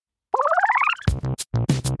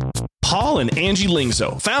Paul and Angie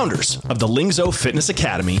Lingzo, founders of the Lingzo Fitness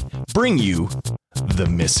Academy, bring you The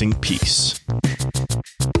Missing Piece.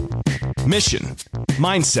 Mission,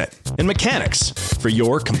 mindset, and mechanics for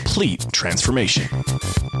your complete transformation.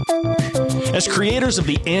 As creators of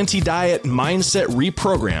the Anti-Diet Mindset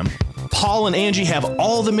Reprogram, Paul and Angie have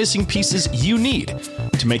all the missing pieces you need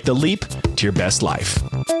to make the leap to your best life.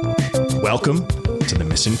 Welcome to The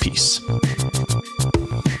Missing Piece.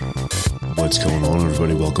 What's going on,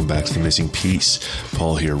 everybody? Welcome back to The Missing Piece.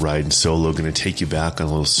 Paul here, riding solo. Going to take you back on a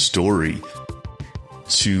little story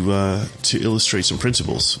to illustrate some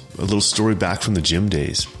principles. A little story back from the gym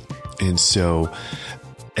days. And so,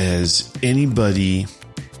 as anybody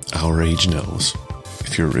our age knows,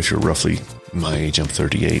 if you're roughly my age, I'm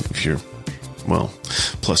 38. If you're, well,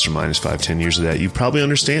 plus or minus 5-10 years of that, you probably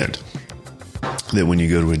understand that when you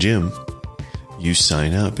go to a gym, you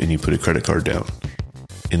sign up and you put a credit card down,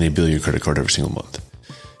 and they bill your credit card every single month.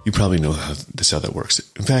 You probably know that's how that works.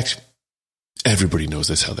 In fact, everybody knows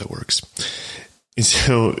that's how that works. And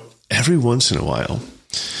so every once in a while,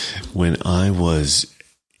 when I was,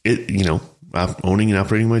 owning and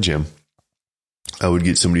operating my gym, I would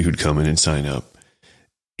get somebody who'd come in and sign up,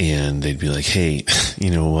 and they'd be like, "Hey, you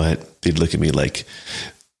know what?" They'd look at me like,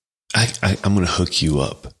 I'm going to hook you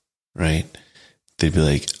up, right? They'd be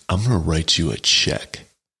like, "I'm going to write you a check.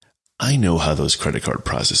 I know how those credit card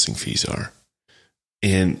processing fees are."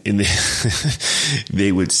 And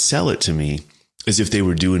they would sell it to me as if they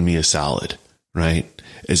were doing me a solid, right?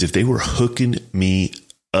 As if they were hooking me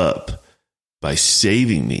up by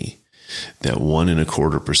saving me that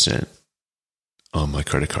 1.25% on my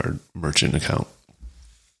credit card merchant account.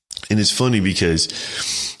 And it's funny because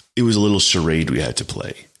it was a little charade we had to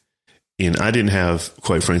play. And I didn't have,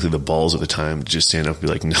 quite frankly, the balls at the time to just stand up and be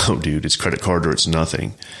like, "No, dude, it's credit card or it's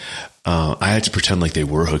nothing." I had to pretend like they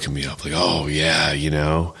were hooking me up. Like, "Oh,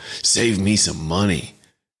 yeah, save me some money."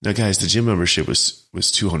 Now, guys, the gym membership was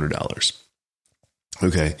 $200.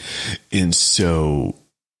 Okay. And so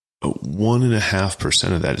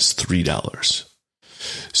 1.5% of that is $3.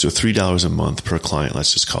 So $3 a month per client,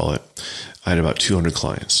 let's just call it. I had about 200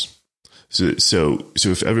 clients. So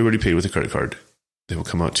if everybody paid with a credit card, they will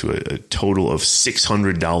come out to a total of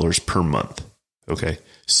 $600 per month. Okay.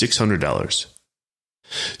 $600.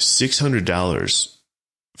 $600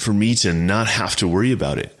 for me to not have to worry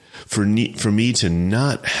about it. For me to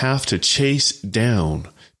not have to chase down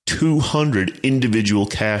 200 individual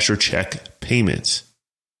cash or check payments.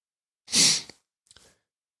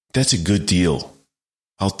 That's a good deal.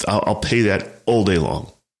 I'll pay that all day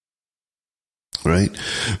long. Right?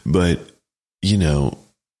 But,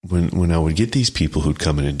 when I would get these people who'd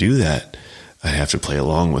come in and do that, I'd have to play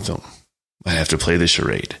along with them. I'd have to play the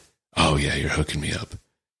charade. "Oh, yeah, you're hooking me up."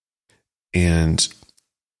 And,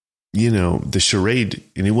 the charade,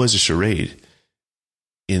 and it was a charade,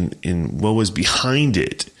 in what was behind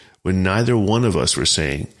it, when neither one of us were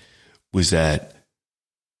saying, was that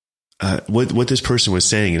what this person was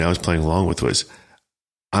saying, and I was playing along with, was,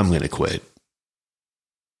 "I'm going to quit."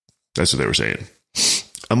 That's what they were saying.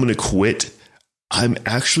 "I'm going to quit. I'm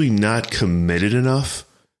actually not committed enough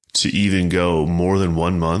to even go more than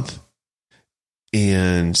 1 month.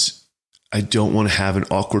 And I don't want to have an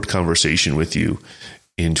awkward conversation with you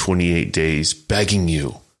in 28 days begging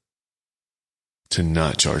you to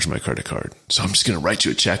not charge my credit card. So I'm just going to write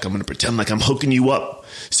you a check. I'm going to pretend like I'm hooking you up,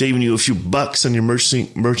 saving you a few bucks on your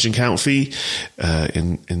merchant account fee.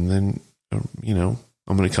 And then,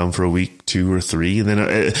 I'm going to come for a week, 2 or 3. And then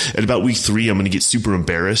at about week 3, I'm going to get super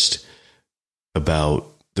embarrassed about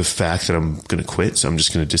the fact that I'm going to quit. So I'm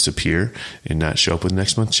just going to disappear and not show up with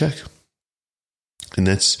next month's check." And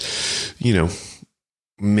that's,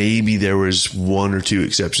 maybe there was 1 or 2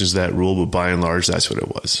 exceptions to that rule, but by and large, that's what it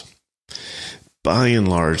was. By and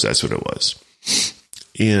large, that's what it was.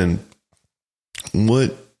 And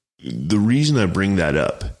the reason I bring that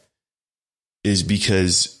up is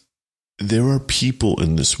because there are people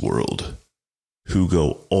in this world who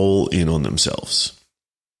go all in on themselves,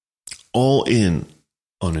 all in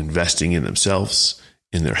on investing in themselves,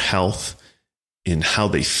 in their health, in how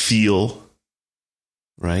they feel,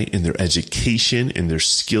 right? In their education, in their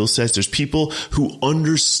skill sets. There's people who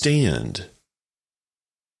understand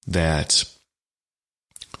that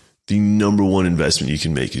the number one investment you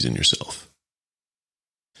can make is in yourself.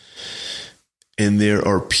 And there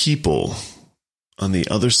are people on the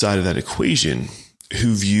other side of that equation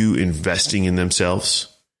who view investing in themselves,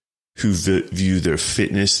 who view their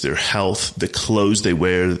fitness, their health, the clothes they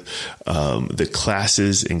wear, the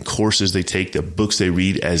classes and courses they take, the books they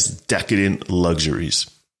read as decadent luxuries,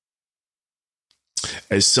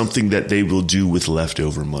 as something that they will do with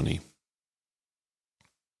leftover money.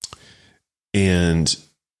 And,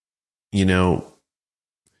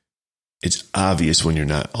 it's obvious when you're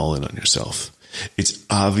not all in on yourself. It's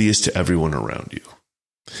obvious to everyone around you.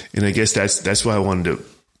 And I guess that's why I wanted to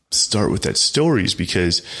start with that story, is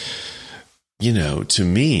because, to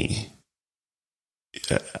me,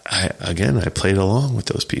 I played along with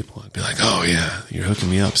those people. I'd be like, oh yeah, you're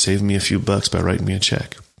hooking me up, saving me a few bucks by writing me a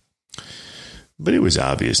check. But it was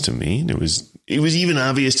obvious to me, and it was even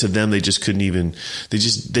obvious to them. They just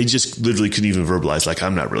literally couldn't even verbalize, like,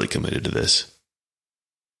 I'm not really committed to this,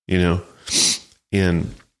 and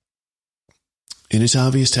it's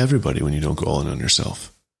obvious to everybody when you don't go all in on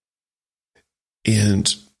yourself.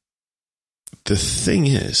 And the thing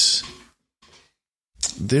is,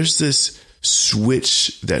 there's this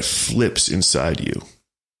switch that flips inside you.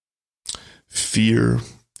 Fear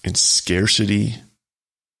and scarcity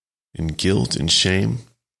and guilt and shame,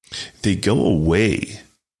 they go away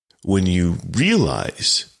when you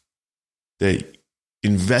realize that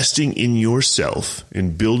investing in yourself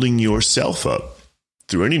and building yourself up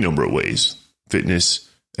through any number of ways, fitness,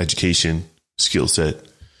 education, skill set,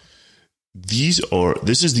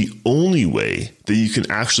 this is the only way that you can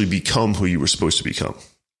actually become who you were supposed to become.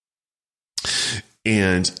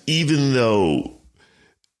 And even though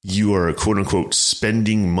you are, quote unquote,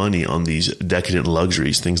 spending money on these decadent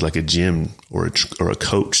luxuries, things like a gym or a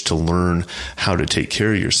coach to learn how to take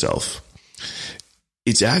care of yourself,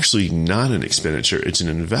 it's actually not an expenditure. It's an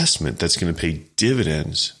investment that's going to pay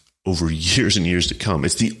dividends over years and years to come.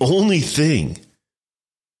 It's the only thing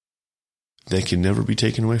that can never be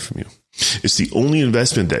taken away from you. It's the only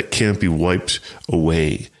investment that can't be wiped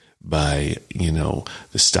away by,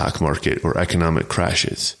 the stock market or economic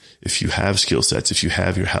crashes. If you have skill sets, if you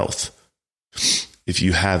have your health, if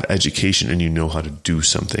you have education and you know how to do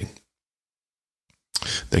something,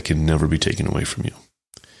 that can never be taken away from you.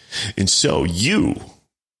 And so you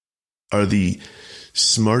are the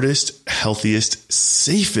smartest, healthiest,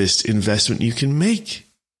 safest investment you can make.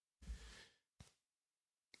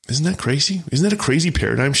 Isn't that crazy? Isn't that a crazy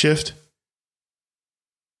paradigm shift?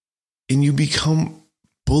 And you become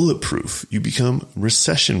bulletproof. You become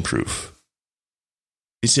recession proof.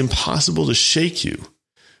 It's impossible to shake you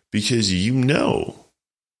because you know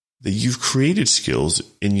that you've created skills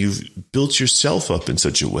and you've built yourself up in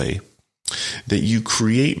such a way that you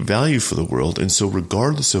create value for the world. And so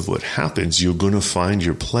regardless of what happens, you're going to find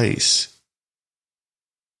your place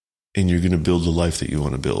and you're going to build the life that you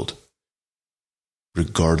want to build,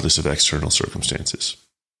 regardless of external circumstances.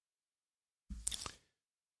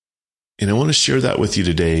 And I want to share that with you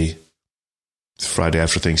today. It's Friday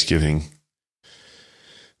after Thanksgiving.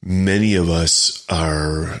 Many of us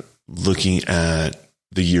are looking at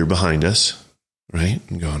the year behind us, right?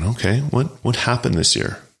 And going, okay, what happened this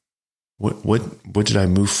year? What did I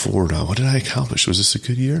move forward on? What did I accomplish? Was this a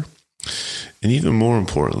good year? And even more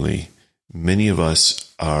importantly, many of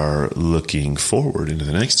us are looking forward into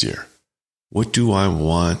the next year. What do I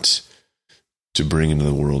want to bring into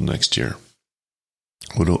the world next year?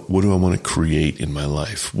 What do I want to create in my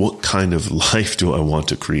life? What kind of life do I want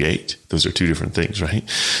to create? Those are two different things, right?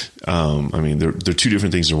 They're two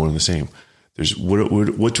different things. They're one and the same. There's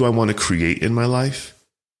what do I want to create in my life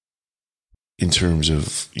in terms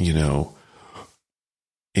of,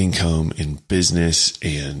 income and business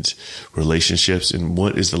and relationships, and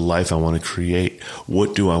what is the life I want to create?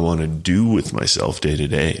 What do I want to do with myself day to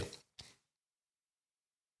day?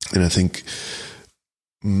 And I think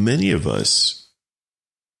many of us,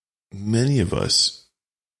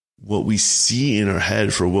 what we see in our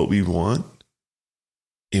head for what we want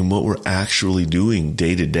and what we're actually doing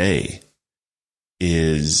day to day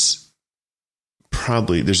is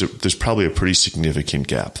probably, there's probably a pretty significant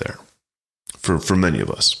gap there for many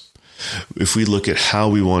of us. If we look at how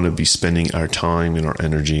we want to be spending our time and our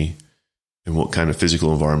energy and what kind of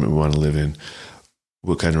physical environment we want to live in,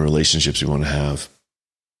 what kind of relationships we want to have,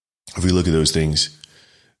 if we look at those things,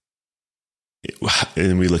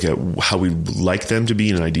 and we look at how we'd like them to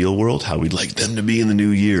be in an ideal world, how we'd like them to be in the new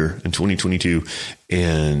year in 2022,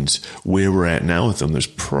 and where we're at now with them, there's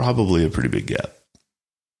probably a pretty big gap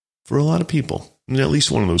for a lot of people in at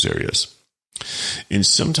least one of those areas. And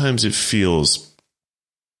sometimes it feels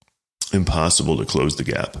impossible to close the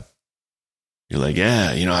gap. You're like,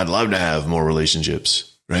 I'd love to have more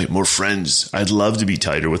relationships, right? More friends. I'd love to be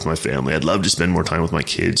tighter with my family. I'd love to spend more time with my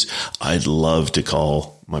kids. I'd love to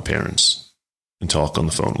call my parents and talk on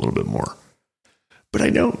the phone a little bit more. But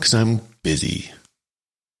I don't, because I'm busy.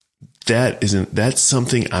 That's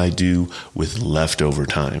something I do with leftover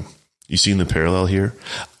time. You seen the parallel here?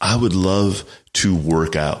 I would love to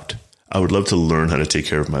work out. I would love to learn how to take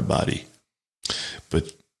care of my body.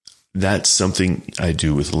 But that's something I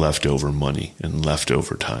do with leftover money and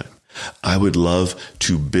leftover time. I would love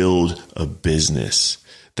to build a business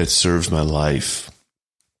that serves my life,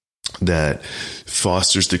 that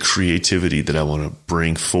fosters the creativity that I want to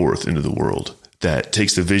bring forth into the world, that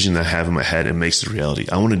takes the vision that I have in my head and makes it a reality.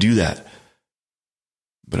 I want to do that.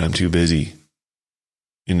 But I'm too busy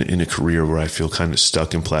in a career where I feel kind of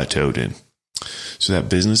stuck and plateaued in. So that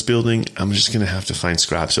business building, I'm just going to have to find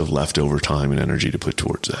scraps of leftover time and energy to put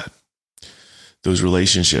towards that. Those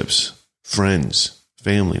relationships, friends,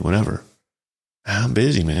 family, whatever. I'm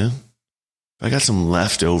busy, man. If I got some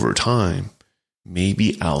leftover time,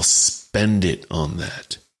 maybe I'll spend it on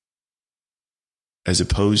that. As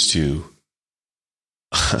opposed to,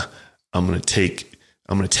 I'm going to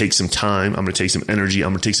take some time, I'm going to take some energy,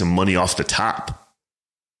 I'm going to take some money off the top.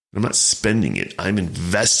 I'm not spending it. I'm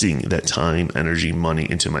investing that time, energy, money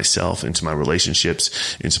into myself, into my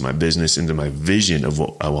relationships, into my business, into my vision of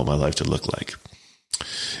what I want my life to look like.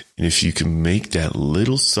 And if you can make that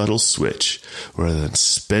little subtle switch, rather than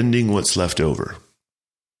spending what's left over,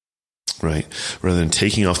 right? Rather than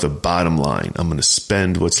taking off the bottom line, I'm going to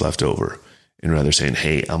spend what's left over. And rather saying,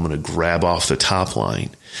 hey, I'm going to grab off the top line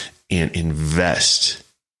and invest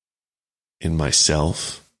in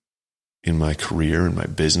myself, in my career, in my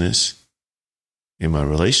business, in my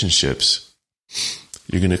relationships,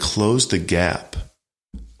 you're going to close the gap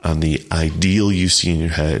on the ideal you see in your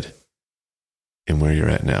head and where you're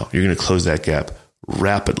at now. You're going to close that gap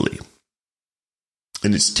rapidly.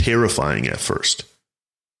 And it's terrifying at first.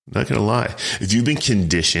 I'm not going to lie. If you've been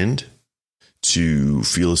conditioned to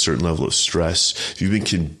feel a certain level of stress, if you've been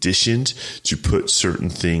conditioned to put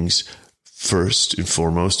certain things first and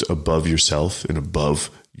foremost above yourself and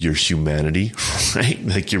above your humanity, right?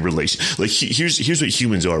 Like your relation. Like here's what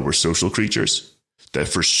humans are. We're social creatures. That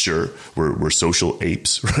for sure. We're social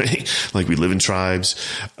apes, right? Like we live in tribes.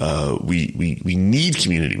 We need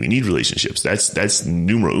community. We need relationships. That's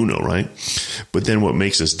numero uno, right? But then what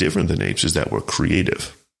makes us different than apes is that we're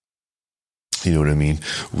creative. You know what I mean?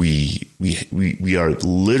 We are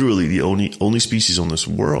literally the only species on this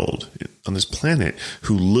world, on this planet,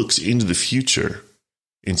 who looks into the future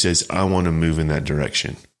and says, I want to move in that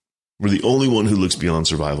direction. We're the only one who looks beyond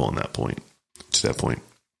survival to that point.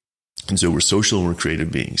 And so we're social and we're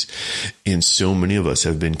creative beings. And so many of us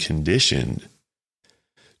have been conditioned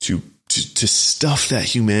to stuff that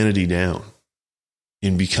humanity down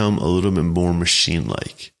and become a little bit more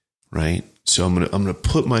machine-like, right? So I'm gonna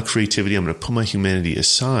put my creativity, I'm gonna put my humanity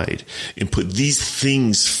aside and put these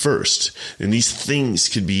things first. And these things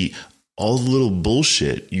could be all the little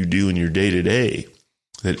bullshit you do in your day-to-day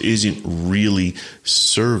that isn't really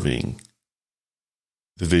serving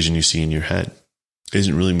the vision you see in your head,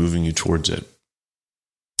 isn't really moving you towards it.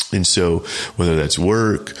 And so whether that's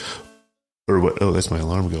work or what, oh, that's my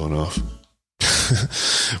alarm going off.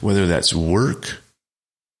 Whether that's work,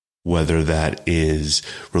 whether that is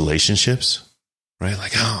relationships, right?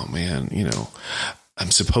 Like, oh man,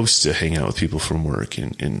 I'm supposed to hang out with people from work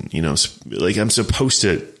and like I'm supposed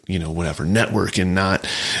to, whatever, network and not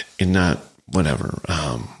whatever.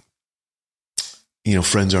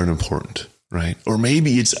 Friends aren't important, right? Or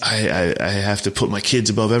maybe it's, I have to put my kids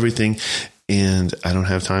above everything and I don't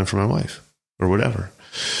have time for my wife or whatever.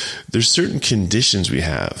 There's certain conditions we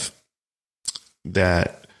have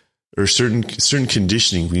that, or certain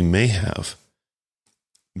conditioning we may have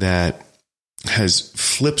that has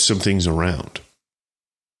flipped some things around.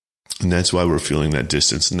 And that's why we're feeling that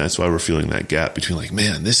distance. And that's why we're feeling that gap between like,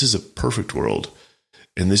 man, this is a perfect world.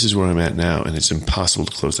 And this is where I'm at now. And it's impossible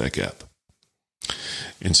to close that gap.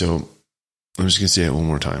 And so I'm just going to say it one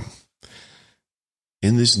more time.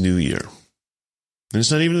 In this new year, and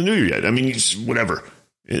it's not even the new year yet. I mean, whatever.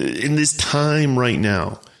 In this time right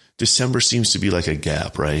now, December seems to be like a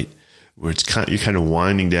gap, right? Where you're kind of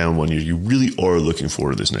winding down one year. You really are looking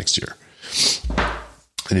forward to this next year.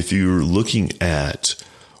 And if you're looking at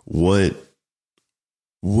what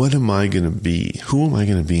am I going to be? Who am I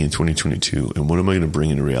going to be in 2022? And what am I going to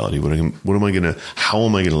bring into reality? How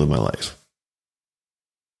am I going to live my life?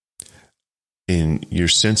 And you're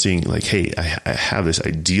sensing like, hey, I have this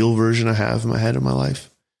ideal version I have in my head of my life.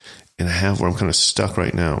 And I have where I'm kind of stuck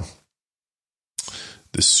right now.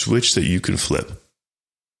 The switch that you can flip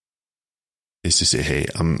is to say, hey,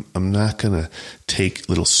 I'm not going to take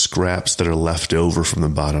little scraps that are left over from the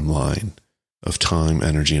bottom line of time,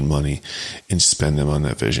 energy, and money and spend them on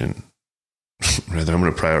that vision. Rather, I'm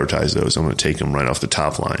going to prioritize those. I'm going to take them right off the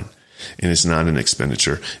top line. And it's not an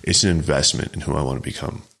expenditure. It's an investment in who I want to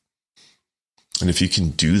become. And if you can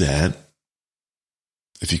do that,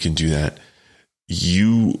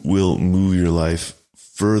 you will move your life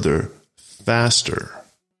further, faster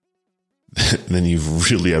than you've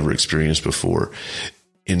really ever experienced before.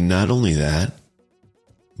 And not only that,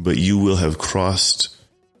 but you will have crossed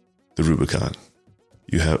the Rubicon.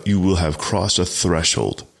 You will have crossed a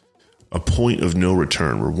threshold, a point of no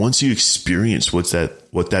return, where once you experience what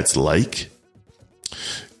that's like,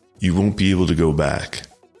 you won't be able to go back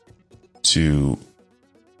to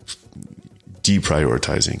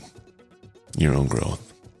deprioritizing your own growth.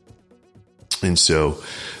 And so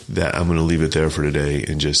that I'm going to leave it there for today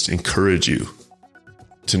and just encourage you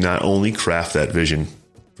to not only craft that vision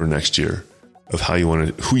for next year of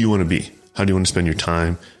who you want to be. How do you want to spend your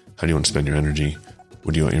time? How do you want to spend your energy?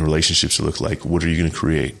 What do you want your relationships to look like? What are you going to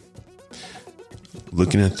create?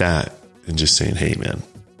 Looking at that and just saying, hey man,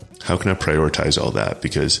 how can I prioritize all that?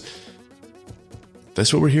 Because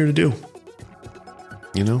that's what we're here to do.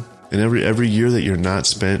 And every year that you're not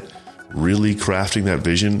spent really crafting that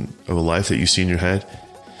vision of a life that you see in your head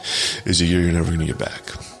is a year you're never going to get back.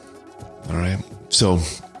 All right. So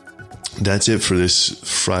that's it for this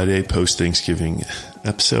Friday post-Thanksgiving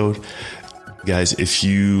episode. Guys, if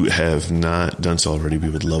you have not done so already, we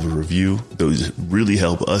would love a review. Those really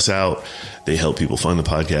help us out. They help people find the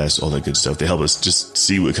podcast, all that good stuff. They help us just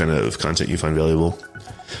see what kind of content you find valuable.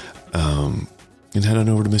 And head on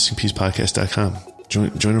over to missingpiecespodcast.com.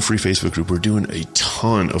 Join a free Facebook group. We're doing a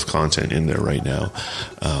ton of content in there right now.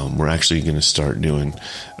 We're actually going to start doing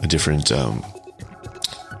a different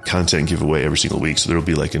content giveaway every single week. So there'll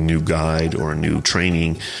be like a new guide or a new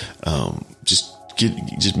training. Just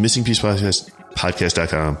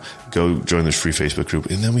missingpiecespodcast.com. Go join this free Facebook group.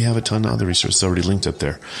 And then we have a ton of other resources already linked up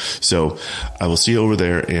there. So I will see you over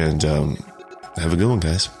there, and have a good one,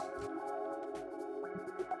 guys.